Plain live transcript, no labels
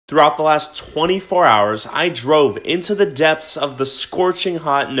Throughout the last 24 hours, I drove into the depths of the scorching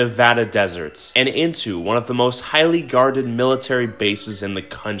hot Nevada deserts and into one of the most highly guarded military bases in the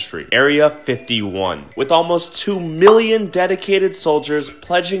country, Area 51. With almost 2 million dedicated soldiers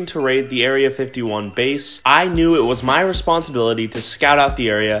pledging to raid the Area 51 base, I knew it was my responsibility to scout out the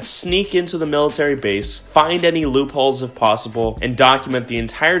area, sneak into the military base, find any loopholes if possible, and document the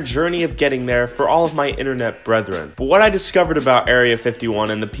entire journey of getting there for all of my internet brethren. But what I discovered about Area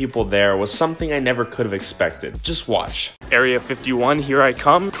 51 and the people there was something I never could have expected. Just watch. Area 51, here I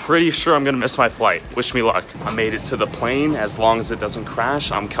come. Pretty sure I'm gonna miss my flight. Wish me luck. I made it to the plane. As long as it doesn't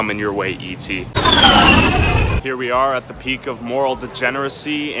crash, I'm coming your way, ET. Here we are at the peak of moral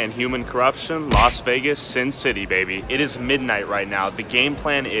degeneracy and human corruption, Las Vegas, Sin City, baby. It is midnight right now. The game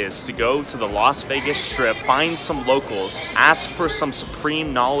plan is to go to the Las Vegas Strip, find some locals, ask for some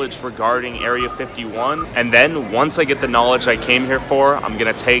supreme knowledge regarding Area 51, and then once I get the knowledge I came here for, I'm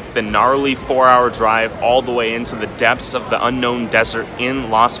gonna take the gnarly 4-hour drive all the way into the depths of the unknown desert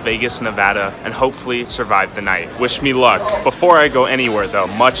in Las Vegas, Nevada, and hopefully survive the night. Wish me luck. Before I go anywhere though,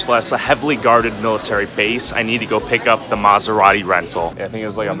 much less a heavily guarded military base, I need to go pick up the Maserati rental. Yeah, I think it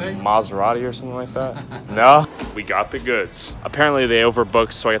was like a Maserati or something like that. No? We got the goods. Apparently they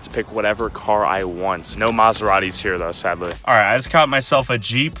overbooked, so I got to pick whatever car I want. No Maseratis here though, sadly. All right, I just caught myself a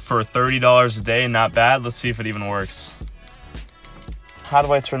Jeep for $30 a day. Not bad. Let's see if it even works. How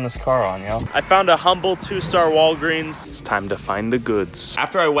do I turn this car on, yo? I found a humble 2-star Walgreens. It's time to find the goods.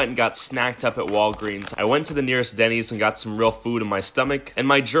 After I went and got snacked up at Walgreens, I went to the nearest Denny's and got some real food in my stomach, and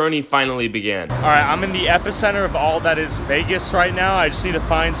my journey finally began. All right, I'm in the epicenter of all that is Vegas right now. I just need to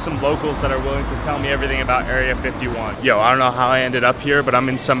find some locals that are willing to tell me everything about Area 51. Yo, I don't know how I ended up here, but I'm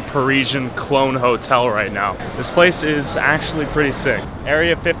in some Parisian clone hotel right now. This place is actually pretty sick.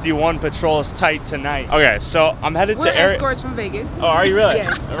 Area 51 patrol is tight tonight. Okay, so I'm headed to Area... We're escorts from Vegas. Oh, are you really?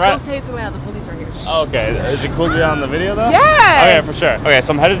 Yes. Right. Don't say it too loud. The police are here. Okay. Is it cool to be on the video though? Yes. Okay, for sure. Okay,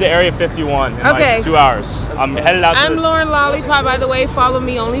 so I'm headed to Area 51 in like 2 hours. I'm headed out to I'm Lauren Lollipop, by the way. Follow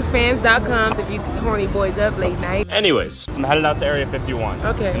me, onlyfans.com if you horny boys up late night. Anyways, I'm headed out to Area 51.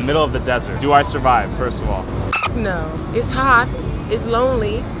 Okay. In the middle of the desert. Do I survive, first of all? No. It's hot. It's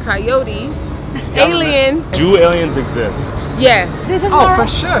lonely. Coyotes. Aliens. Do aliens exist? Yes. This is for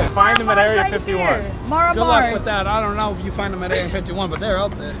sure. Find them at Area 51. Mars. Good luck with that. I don't know if you find them at Area 51, but they're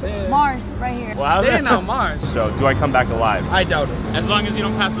out there. Mars, right here. Well, They know Mars. So, do I come back alive? I doubt it. As long as you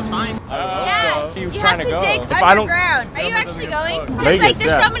don't pass the sign. Yes, you you trying have to to go? dig If I don't- underground. Are you actually going? Because Vegas, like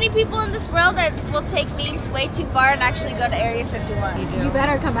there's yeah. so many people in this world that will take memes way too far and actually go to Area 51. You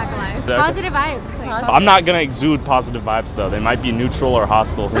better come back alive. Okay. Positive vibes. Like, I'm not gonna exude positive vibes though. They might be neutral or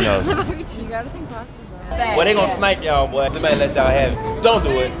hostile. Who knows? You gotta think positive. Well, they gonna snipe y'all, boy. They might let y'all have it. Don't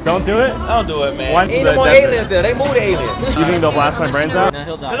do it. Don't do it? Don't do it, man. Why? Ain't no more aliens there. They move the aliens. You think they'll blast my brains out? They're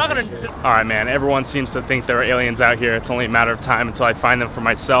not gonna. All right, man. Everyone seems to think there are aliens out here. It's only a matter of time until I find them for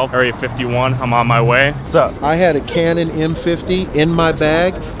myself. Area 51. I'm on my way. What's up? I had a Canon M50 in my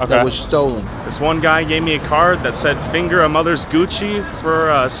bag that was stolen. This one guy gave me a card that said "Finger a mother's Gucci for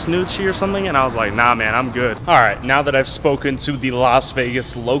Snoochie" or something, and I was like, "Nah, man, I'm good." All right, now that I've spoken to the Las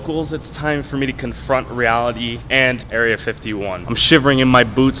Vegas locals, it's time for me to confront reality and Area 51. I'm shivering in my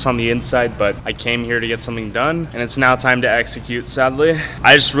boots on the inside, but I came here to get something done, and it's now time to execute, sadly.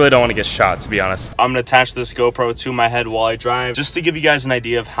 I just really don't want to get shot, to be honest. I'm gonna attach this GoPro to my head while I drive, just to give you guys an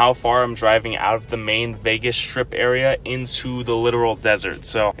idea of how far I'm driving out of the main Vegas Strip area into the literal desert,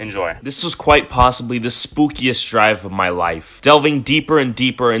 so enjoy. This was quite possibly the spookiest drive of my life. Delving deeper and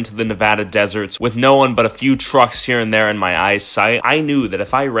deeper into the Nevada deserts with no one but a few trucks here and there in my eyesight, I knew that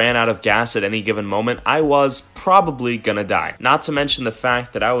if I ran out of gas at any given moment, I was probably gonna die. Not to mention the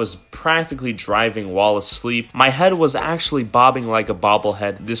fact that I was practically driving while asleep. My head was actually bobbing like a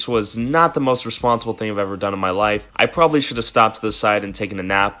bobblehead. This was not the most responsible thing I've ever done in my life. I probably should have stopped to the side and taken a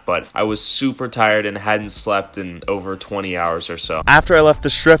nap, but I was super tired and hadn't slept in over 20 hours or so. After I left the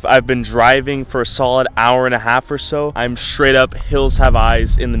Strip, I've been driving for a solid hour and a half or so. I'm straight up hills have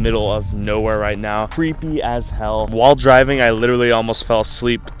eyes in the middle of nowhere right now. Creepy as hell. While driving, I literally almost fell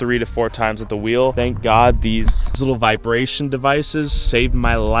asleep 3 to 4 times at the wheel. Thank God these little vibration devices saved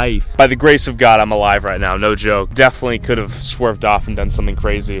my life. By the grace of God, I'm alive right now, no joke. Definitely could have swerved off and done something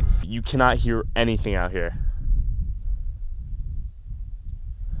crazy. You cannot hear anything out here.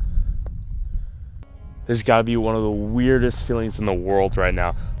 This has got to be one of the weirdest feelings in the world right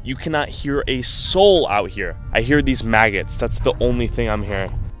now. You cannot hear a soul out here. I hear these maggots. That's the only thing I'm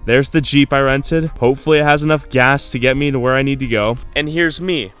hearing. There's the Jeep I rented. Hopefully it has enough gas to get me to where I need to go. And here's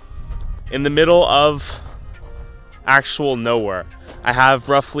me in the middle of actual nowhere. I have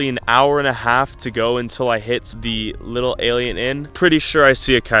roughly an hour and a half to go until I hit the Little Alien Inn. Pretty sure I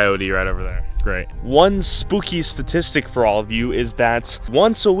see a coyote right over there. Great. One spooky statistic for all of you is that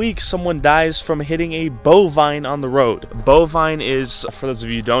once a week someone dies from hitting a bovine on the road. Bovine is, for those of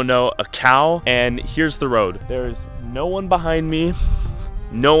you who don't know, a cow. And here's the road. There's no one behind me.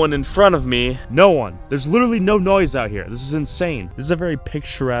 No one in front of me. No one. There's literally no noise out here. This is insane. This is a very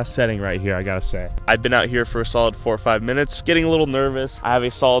picturesque setting right here, I gotta say. I've been out here for a solid 4 or 5 minutes, getting a little nervous. I have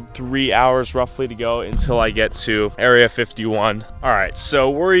a solid 3 hours roughly to go until I get to Area 51. All right, so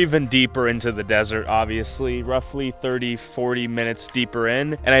we're even deeper into the desert, obviously, roughly 30, 40 minutes deeper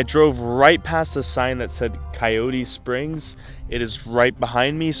in. And I drove right past the sign that said Coyote Springs. It is right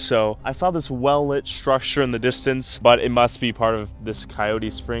behind me, so I saw this well-lit structure in the distance, but it must be part of this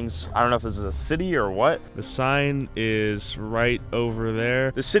Coyote Springs. I don't know if this is a city or what. The sign is right over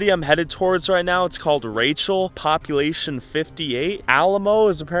there. The city I'm headed towards right now, it's called Rachel, population 58. Alamo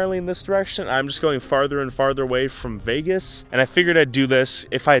is apparently in this direction. I'm just going farther and farther away from Vegas, and I figured I'd do this.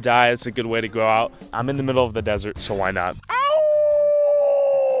 If I die, it's a good way to go out. I'm in the middle of the desert, so why not?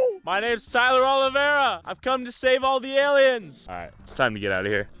 My name's Tyler Oliveira. I've come to save all the aliens. All right, it's time to get out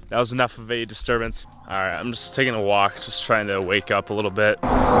of here. That was enough of a disturbance. All right, I'm just taking a walk, just trying to wake up a little bit.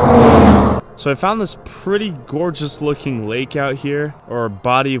 So I found this pretty gorgeous looking lake out here, or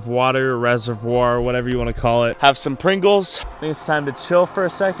body of water, reservoir, whatever you want to call it. Have some Pringles. I think it's time to chill for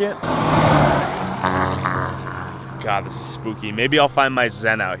a second. God, this is spooky. Maybe I'll find my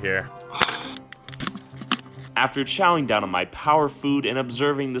Zen out here. After chowing down on my power food and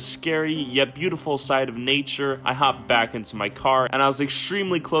observing the scary yet beautiful side of nature, I hopped back into my car, and I was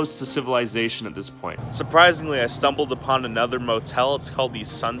extremely close to civilization at this point. Surprisingly, I stumbled upon another motel. It's called the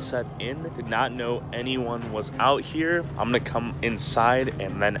Sunset Inn. Did not know anyone was out here. I'm gonna come inside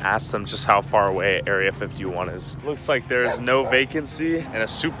and then ask them just how far away Area 51 is. Looks like there's no vacancy and a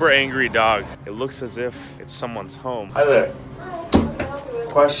super angry dog. It looks as if it's someone's home. Hi there.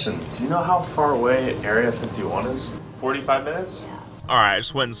 Question, do you know how far away Area 51 is? 45 minutes? Alright, I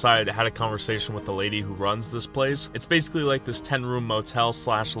just went inside, had a conversation with the lady who runs this place. It's basically like this 10-room motel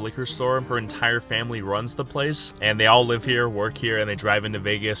slash liquor store. Her entire family runs the place, and they all live here, work here, and they drive into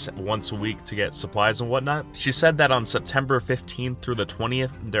Vegas once a week to get supplies and whatnot. She said that on September 15th through the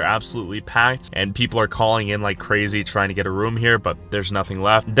 20th, they're absolutely packed, and people are calling in like crazy trying to get a room here, but there's nothing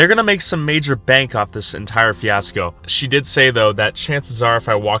left. They're gonna make some major bank off this entire fiasco. She did say, though, that chances are if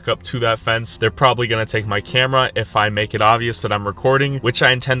I walk up to that fence, they're probably gonna take my camera if I make it obvious that I'm recording, which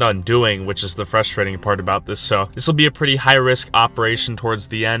I intend on doing, which is the frustrating part about this. So this will be a pretty high-risk operation towards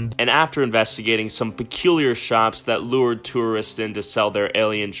the end. And after investigating some peculiar shops that lured tourists in to sell their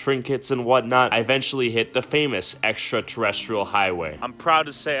alien trinkets and whatnot, I eventually hit the famous extraterrestrial highway. I'm proud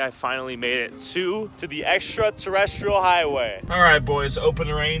to say I finally made it to the extraterrestrial highway. All right, boys, open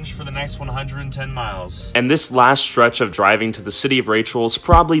range for the next 110 miles. And this last stretch of driving to the city of Rachel is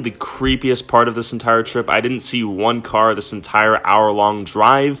probably the creepiest part of this entire trip. I didn't see one car this entire hour-long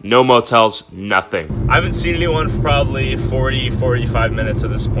drive, no motels, nothing. I haven't seen anyone for probably 40-45 minutes at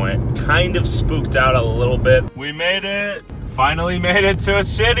this point. Kind of spooked out a little bit. We made it! Finally made it to a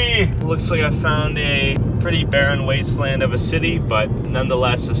city! Looks like I found a pretty barren wasteland of a city, but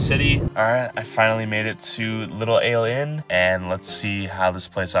nonetheless a city. Alright, I finally made it to Little Alien, and let's see how this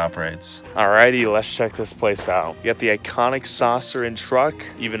place operates. Alrighty, let's check this place out. You got the iconic saucer and truck,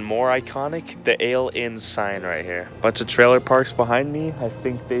 even more iconic, the Ale Inn sign right here. Bunch of trailer parks behind me. I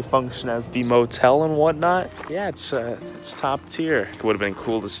think they function as the motel and whatnot. Yeah, it's top tier. It would have been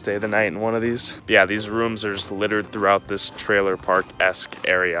cool to stay the night in one of these. But yeah, these rooms are just littered throughout this trailer park-esque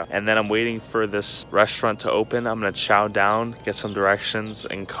area. And then I'm waiting for this restaurant to open. I'm gonna chow down, get some directions,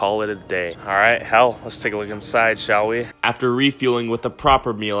 and call it a day. All right, hell, let's take a look inside, shall we? After refueling with a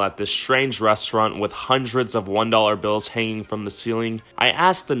proper meal at this strange restaurant with hundreds of $1 bills hanging from the ceiling, I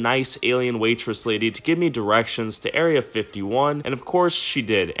asked the nice alien waitress lady to give me directions to Area 51, and of course she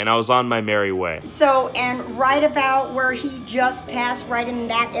did, and I was on my merry way. So, and right about where he just passed, right in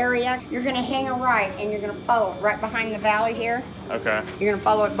that area, you're gonna hang a right, and you're gonna follow right behind the valley here. Okay. You're gonna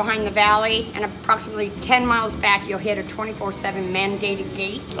follow it behind the valley, and approximately 10 miles back, you'll hit a 24/7 mandated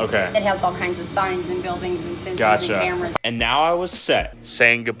gate. Okay. That has all kinds of signs and buildings and sensors Gotcha. and cameras. And now I was set.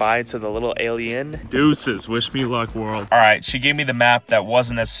 Saying goodbye to the Little Alien. Deuces, wish me luck, world. All right, she gave me the map that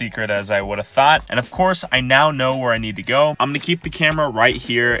wasn't as secret as I would have thought. And of course, I now know where I need to go. I'm gonna keep the camera right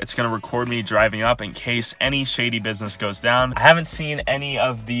here. It's gonna record me driving up in case any shady business goes down. I haven't seen any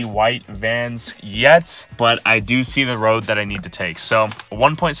of the white vans yet, but I do see the road that I need to take. take. So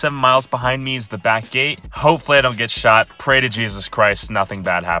 1.7 miles behind me is the back gate. Hopefully I don't get shot. Pray to Jesus Christ nothing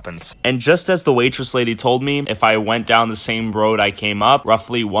bad happens. And just as the waitress lady told me, if I went down the same road I came up,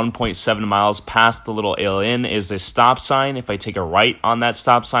 roughly 1.7 miles past the little inn is a stop sign. If I take a right on that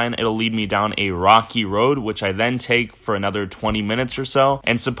stop sign, it'll lead me down a rocky road, which I then take for another 20 minutes or so.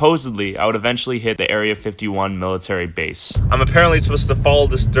 And supposedly I would eventually hit the Area 51 military base. I'm apparently supposed to follow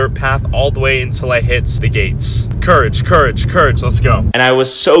this dirt path all the way until I hit the gates. Courage, courage, courage, let's go. And I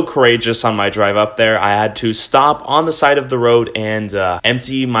was so courageous on my drive up there, I had to stop on the side of the road and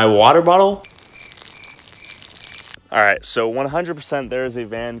empty my water bottle. All right, so 100% there is a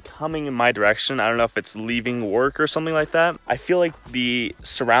van coming in my direction. I don't know if it's leaving work or something like that. I feel like the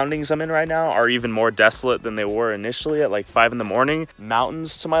surroundings I'm in right now are even more desolate than they were initially at like 5 in the morning.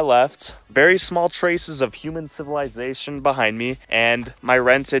 Mountains to my left, very small traces of human civilization behind me, and my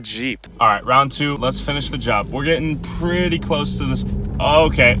rented Jeep. All right, round 2, let's finish the job. We're getting pretty close to this.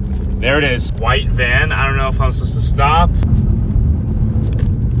 Okay, there it is. White van, I don't know if I'm supposed to stop.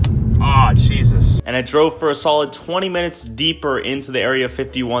 Oh, Jesus. And I drove for a solid 20 minutes deeper into the Area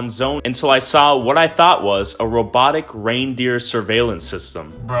 51 zone until I saw what I thought was a robotic reindeer surveillance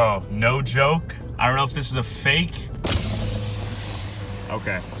system. Bro, no joke. I don't know if this is a fake.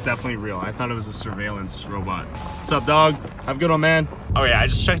 Okay, it's definitely real. I thought it was a surveillance robot. What's up, dog? Have a good one, man. Oh yeah, I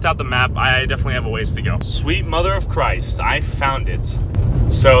just checked out the map. I definitely have a ways to go. Sweet mother of Christ, I found it.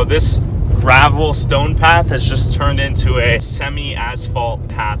 So this gravel stone path has just turned into a semi-asphalt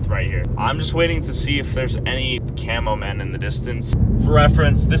path right here. I'm just waiting to see if there's any camo men in the distance. For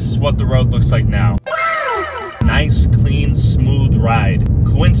reference, this is what the road looks like now. Nice, clean, smooth ride.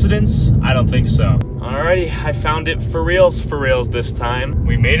 Coincidence? I don't think so. Alrighty, I found it for reals this time.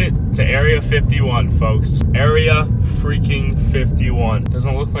 We made it to Area 51, folks. Area freaking 51.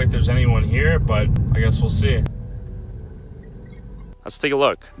 Doesn't look like there's anyone here, but I guess we'll see. Let's take a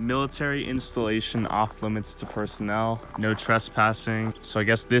look. Military installation off limits to personnel. No trespassing. So I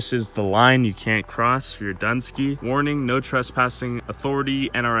guess this is the line you can't cross for your Dunsky. Warning, no trespassing. Authority,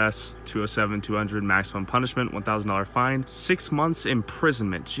 NRS 207-200, maximum punishment, $1,000 fine. 6 months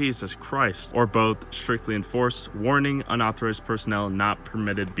imprisonment, Jesus Christ. Or both, strictly enforced. Warning, unauthorized personnel not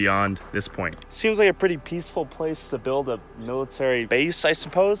permitted beyond this point. Seems like a pretty peaceful place to build a military base, I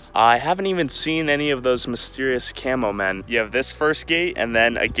suppose. I haven't even seen any of those mysterious camo men. You have this first gate, and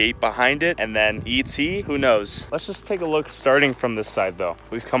then a gate behind it, and then ET, who knows. Let's just take a look starting from this side though.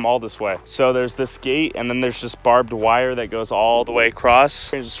 We've come all this way. So there's this gate, and then there's just barbed wire that goes all the way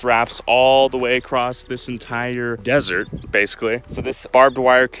across. It just wraps all the way across this entire desert, basically. So this barbed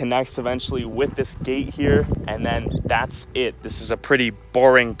wire connects eventually with this gate here, and then that's it. This is a pretty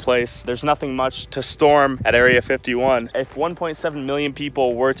boring place. There's nothing much to storm at Area 51. If 1.7 million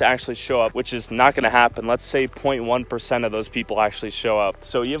people were to actually show up, which is not gonna happen, let's say 0.1% of those people actually show up.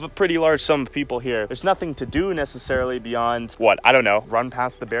 So you have a pretty large sum of people here. There's nothing to do necessarily beyond, what, I don't know, run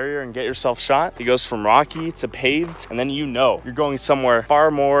past the barrier and get yourself shot. It goes from rocky to paved, and then you know you're going somewhere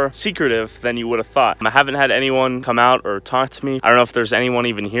far more secretive than you would have thought. I haven't had anyone come out or talk to me. I don't know if there's anyone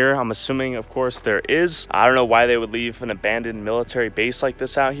even here. I'm assuming, of course, there is. I don't know why they would leave an abandoned military base like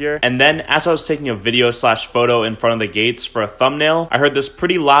this out here. And then as I was taking a video/photo in front of the gates for a thumbnail, I heard this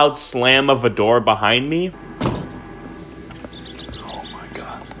pretty loud slam of a door behind me.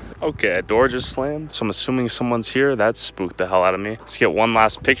 Okay, a door just slammed, so I'm assuming someone's here. That spooked the hell out of me. Let's get one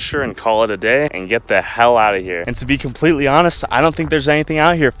last picture and call it a day and get the hell out of here. And to be completely honest, I don't think there's anything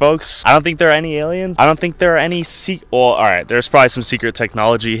out here, folks. I don't think there are any aliens. I don't think there are any well, all right, there's probably some secret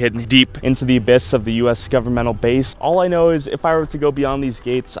technology hidden deep into the abyss of the US governmental base. All I know is if I were to go beyond these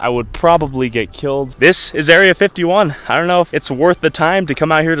gates, I would probably get killed. This is Area 51. I don't know if it's worth the time to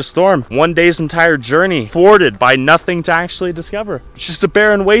come out here to storm. One day's entire journey thwarted by nothing to actually discover. It's just a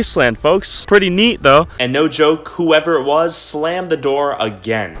barren wasteland. Folks. Pretty neat though. And no joke, whoever it was slammed the door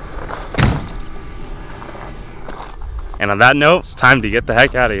again. And on that note, it's time to get the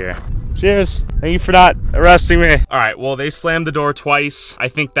heck out of here. Cheers. Thank you for not arresting me. All right, well, they slammed the door twice. I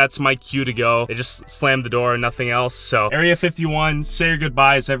think that's my cue to go. They just slammed the door and nothing else. So Area 51, say your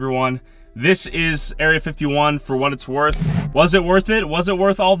goodbyes, everyone. This is Area 51 for what it's worth. Was it worth it? Was it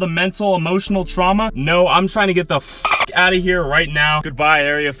worth all the mental, emotional trauma? No, I'm trying to get the f out of here right now. Goodbye,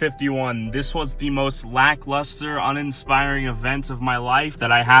 Area 51. This was the most lackluster, uninspiring event of my life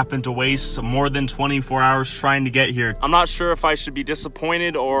that I happened to waste more than 24 hours trying to get here. I'm not sure if I should be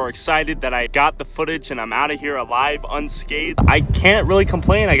disappointed or excited that I got the footage and I'm out of here alive, unscathed. I can't really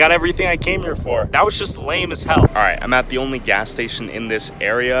complain. I got everything I came here for. That was just lame as hell. All right, I'm at the only gas station in this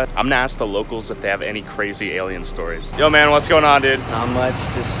area. I'm gonna ask the locals if they have any crazy alien stories. Yo man, what's going on, dude? Not much,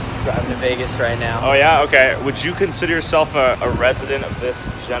 just Driving to Vegas right now. Oh yeah, okay. Would you consider yourself a resident of this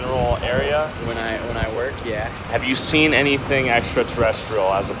general area? When I work, yeah. Have you seen anything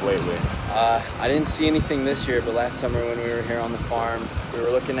extraterrestrial as of lately? I didn't see anything this year, but last summer when we were here on the farm, we were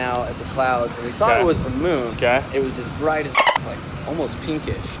looking out at the clouds and we thought it was the moon. Okay. It was just bright as like almost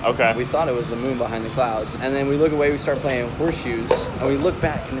pinkish. Okay. We thought it was the moon behind the clouds. And then we look away, we start playing horseshoes, and we look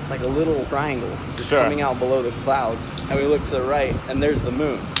back and it's like a little triangle just coming out below the clouds. And we look to the right and there's the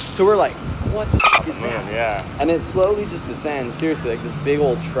moon. So we're like, what the f is that? Yeah. And it slowly just descends, seriously, like this big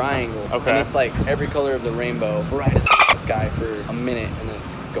old triangle. Okay. And it's like every color of the rainbow, bright as the sky for a minute, and then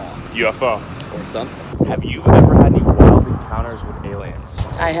it's gone. UFO. Or something. Have you ever had any wild encounters with aliens?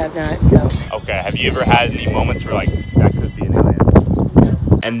 I have not, no. Okay, have you ever had any moments where like, that could be an alien?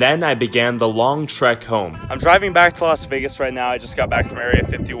 And then I began the long trek home. I'm driving back to Las Vegas right now. I just got back from Area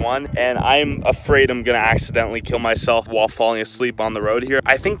 51, and I'm afraid I'm gonna accidentally kill myself while falling asleep on the road here.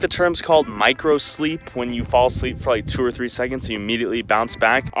 I think the term's called micro sleep, when you fall asleep for like 2 or 3 seconds and you immediately bounce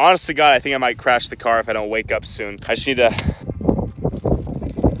back. Honest to God, I think I might crash the car if I don't wake up soon. I just need to...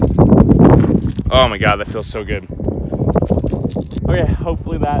 Oh my God, that feels so good. Okay,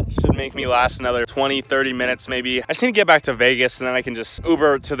 hopefully that should make me last another 20-30 minutes maybe. I just need to get back to Vegas and then I can just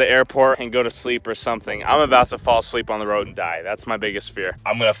Uber to the airport and go to sleep or something. I'm about to fall asleep on the road and die. That's my biggest fear.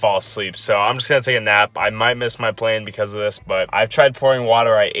 I'm gonna fall asleep, so I'm just gonna take a nap. I might miss my plane because of this, but I've tried pouring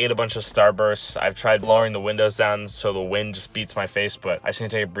water. I ate a bunch of Starbursts. I've tried lowering the windows down so the wind just beats my face, but I just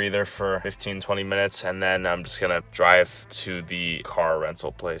need to take a breather for 15-20 minutes and then I'm just gonna drive to the car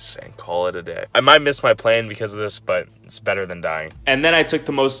rental place and call it a day. I might miss my plane because of this, but it's better than dying. And then I took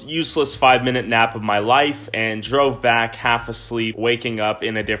the most useless 5-minute nap of my life and drove back half asleep, waking up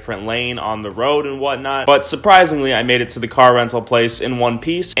in a different lane on the road and whatnot. But surprisingly, I made it to the car rental place in one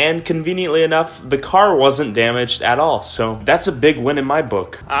piece, and conveniently enough, the car wasn't damaged at all. So that's a big win in my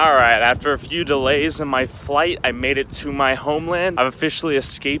book. All right, after a few delays in my flight, I made it to my homeland. I've officially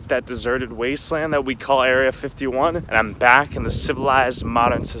escaped that deserted wasteland that we call Area 51, and I'm back in the civilized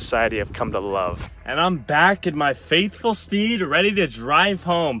modern society I've come to love. And I'm back in my faithful steed, ready to drive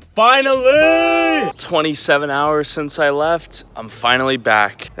home. Finally! 27 hours since I left, I'm finally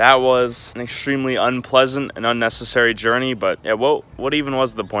back. That was an extremely unpleasant and unnecessary journey, but yeah, what even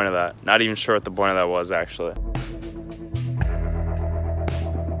was the point of that? Not even sure what the point of that was, actually.